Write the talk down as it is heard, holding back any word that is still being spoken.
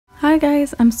Hi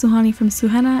guys, I'm Suhani from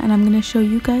Suhenna and I'm going to show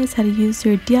you guys how to use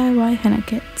your DIY henna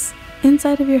kits.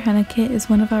 Inside of your henna kit is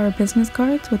one of our business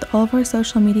cards with all of our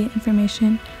social media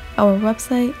information, our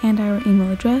website, and our email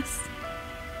address.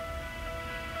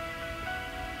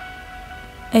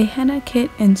 A henna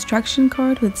kit instruction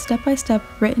card with step-by-step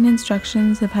written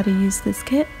instructions of how to use this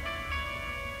kit,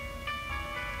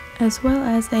 as well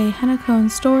as a henna cone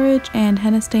storage and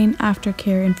henna stain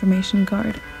aftercare information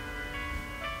card.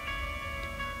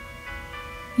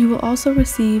 You will also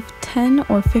receive 10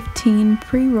 or 15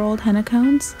 pre-rolled henna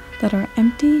cones that are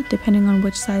empty depending on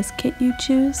which size kit you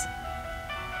choose.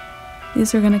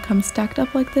 These are going to come stacked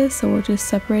up like this, so we're just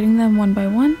separating them one by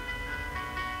one.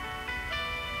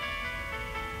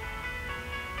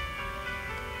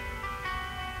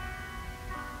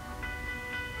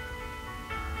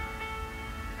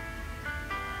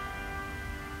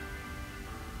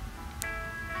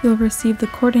 You'll receive the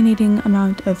coordinating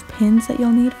amount of pins that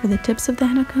you'll need for the tips of the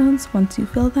henna cones once you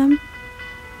fill them,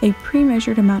 a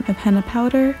pre-measured amount of henna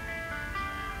powder,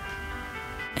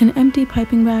 an empty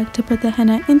piping bag to put the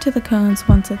henna into the cones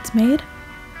once it's made,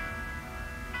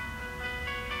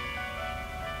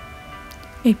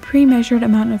 a pre-measured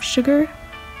amount of sugar,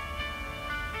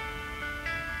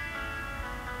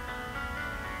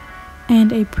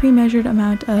 and a pre-measured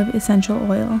amount of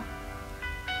essential oil.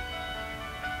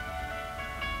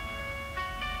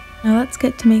 Now let's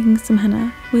get to making some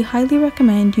henna. We highly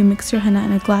recommend you mix your henna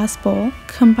in a glass bowl.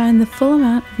 Combine the full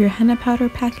amount of your henna powder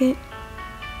packet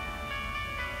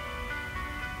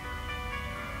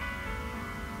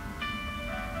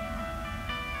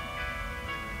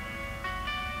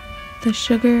the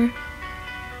sugar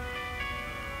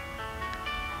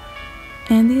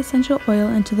and the essential oil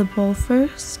into the bowl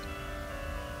first,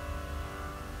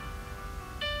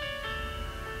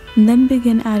 and then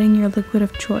begin adding your liquid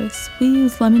of choice. We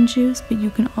use lemon juice, but you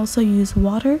can also use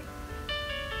water.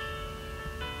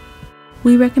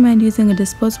 We recommend using a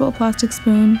disposable plastic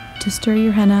spoon to stir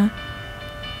your henna.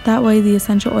 That way the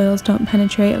essential oils don't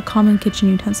penetrate a common kitchen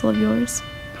utensil of yours.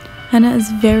 Henna is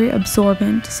very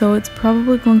absorbent, so it's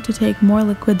probably going to take more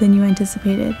liquid than you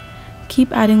anticipated.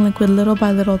 Keep adding liquid little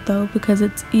by little though, because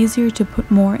it's easier to put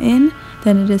more in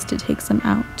than it is to take some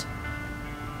out.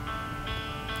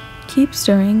 Keep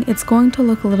stirring. It's going to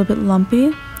look a little bit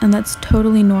lumpy, and that's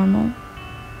totally normal.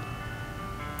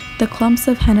 The clumps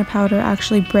of henna powder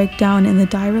actually break down in the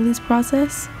dye release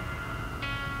process.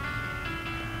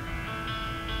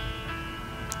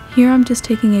 Here I'm just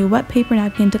taking a wet paper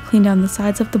napkin to clean down the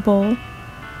sides of the bowl,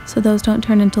 so those don't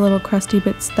turn into little crusty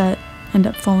bits that end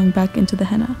up falling back into the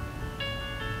henna.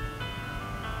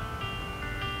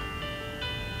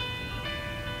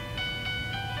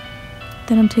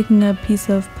 Then I'm taking a piece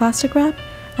of plastic wrap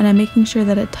and I'm making sure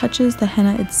that it touches the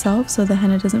henna itself so the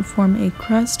henna doesn't form a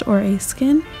crust or a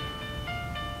skin.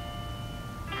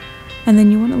 And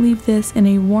then you want to leave this in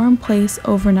a warm place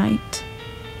overnight.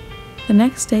 The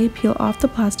next day, peel off the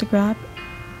plastic wrap.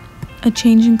 A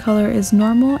change in color is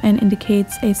normal and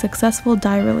indicates a successful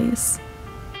dye release.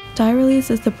 Dye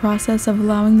release is the process of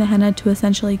allowing the henna to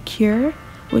essentially cure,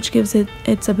 which gives it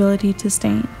its ability to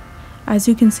stain. As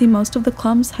you can see, most of the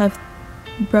clumps have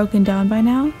broken down by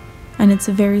now, and it's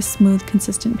a very smooth,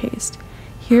 consistent paste.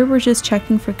 Here we're just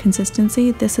checking for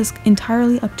consistency. This is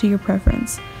entirely up to your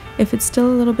preference. If it's still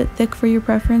a little bit thick for your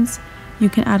preference, you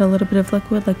can add a little bit of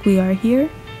liquid like we are here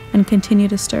and continue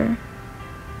to stir.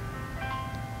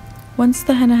 Once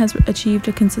the henna has achieved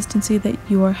a consistency that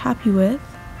you are happy with,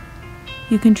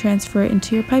 you can transfer it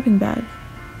into your piping bag.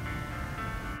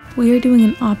 We are doing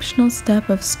an optional step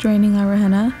of straining our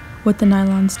henna with the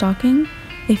nylon stocking.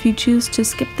 If you choose to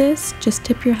skip this, just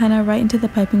tip your henna right into the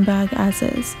piping bag as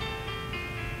is.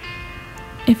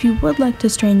 If you would like to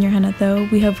strain your henna though,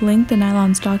 we have linked the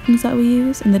nylon stockings that we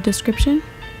use in the description.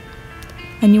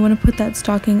 And you want to put that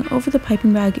stocking over the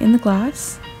piping bag in the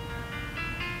glass,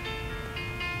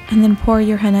 and then pour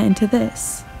your henna into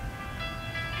this.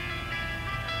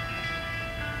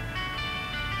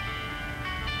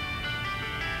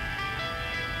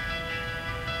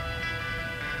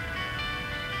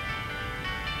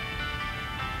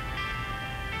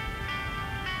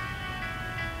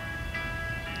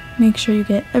 Make sure you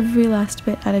get every last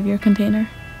bit out of your container.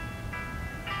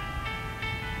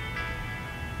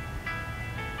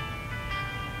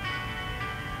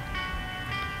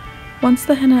 Once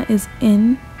the henna is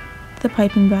in the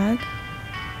piping bag,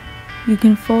 you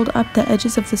can fold up the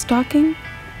edges of the stocking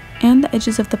and the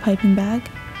edges of the piping bag.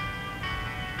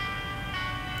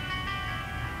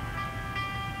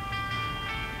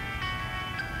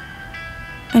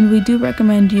 And And we do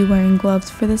recommend you wearing gloves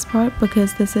for this part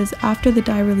because this is after the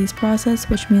dye release process,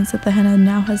 which means that the henna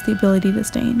now has the ability to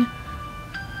stain.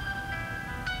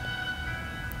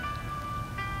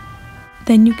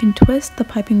 Then you can twist the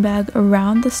piping bag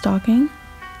around the stocking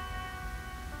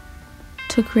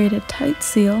to create a tight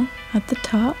seal at the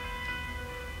top,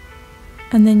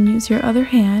 and then use your other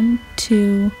hand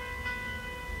to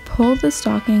pull the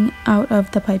stocking out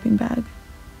of the piping bag.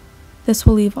 This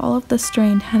will leave all of the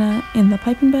strained henna in the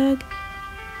piping bag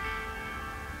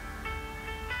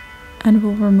and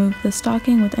will remove the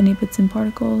stocking with any bits and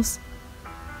particles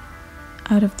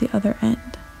out of the other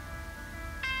end.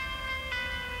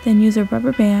 Then use a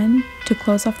rubber band to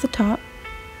close off the top.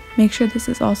 Make sure this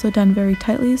is also done very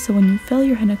tightly so when you fill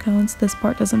your henna cones, this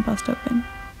part doesn't bust open.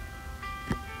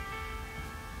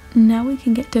 Now we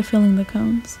can get to filling the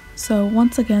cones. So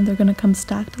once again, they're going to come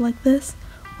stacked like this.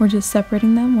 We're just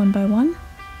separating them one by one.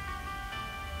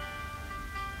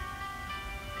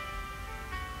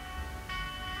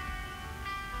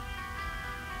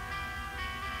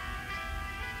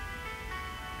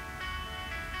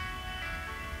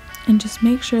 And just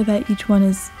make sure that each one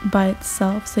is by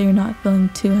itself so you're not filling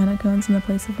 2 henna cones in the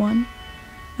place of 1.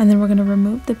 And then we're going to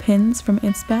remove the pins from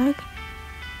its bag.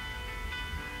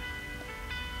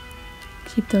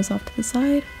 Keep those off to the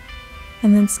side.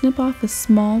 And then snip off a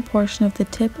small portion of the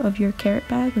tip of your carrot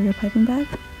bag or your piping bag.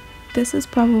 This is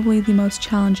probably the most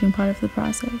challenging part of the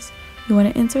process. You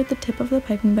want to insert the tip of the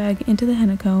piping bag into the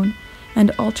henna cone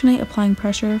and alternate applying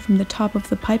pressure from the top of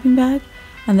the piping bag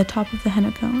and the top of the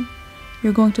henna cone.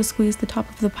 You're going to squeeze the top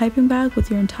of the piping bag with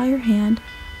your entire hand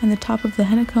and the top of the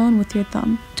henna cone with your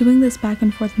thumb. Doing this back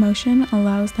and forth motion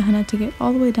allows the henna to get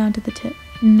all the way down to the tip.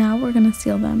 Now we're going to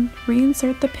seal them.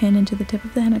 Reinsert the pin into the tip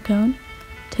of the henna cone.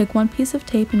 Take one piece of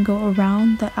tape and go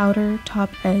around the outer top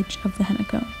edge of the henna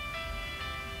cone.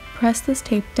 Press this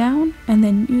tape down and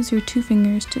then use your 2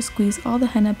 fingers to squeeze all the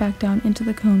henna back down into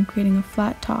the cone, creating a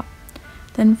flat top.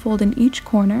 Then fold in each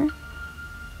corner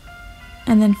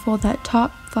and then fold that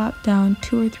top flap down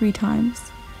 2 or 3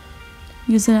 times.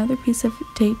 Use another piece of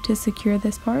tape to secure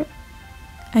this part.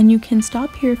 And you can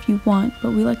stop here if you want,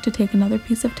 but we like to take another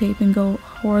piece of tape and go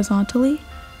horizontally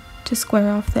to square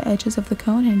off the edges of the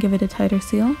cone and give it a tighter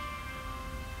seal.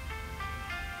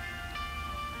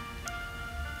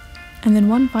 And then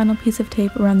one final piece of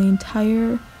tape around the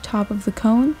entire top of the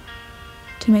cone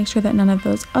to make sure that none of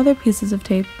those other pieces of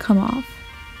tape come off.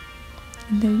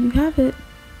 And there you have it.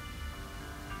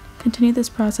 Continue this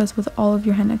process with all of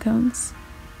your henna cones.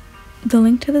 The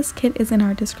link to this kit is in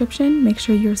our description. Make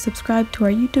sure you're subscribed to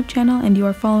our YouTube channel and you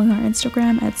are following our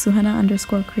Instagram at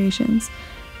Suhenna_creations.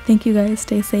 Thank you guys,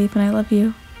 stay safe, and I love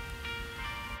you.